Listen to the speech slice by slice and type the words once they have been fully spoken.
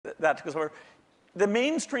that goes over. The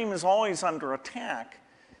mainstream is always under attack.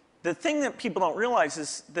 The thing that people don't realize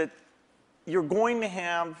is that you're going to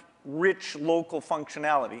have rich local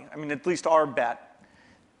functionality. I mean, at least our bet.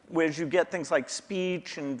 As you get things like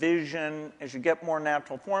speech and vision, as you get more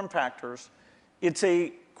natural form factors, it's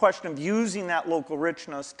a question of using that local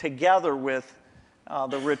richness together with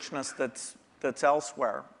the richness that's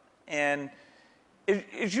elsewhere. And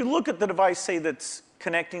as you look at the device, say, that's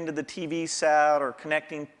connecting to the TV set or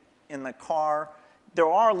connecting in the car, there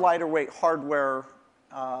are lighter weight hardware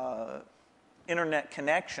internet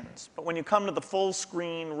connections. But when you come to the full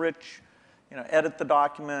screen, rich, edit the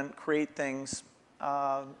document, create things,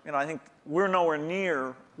 I think we're nowhere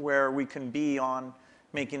near where we can be on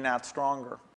making that stronger.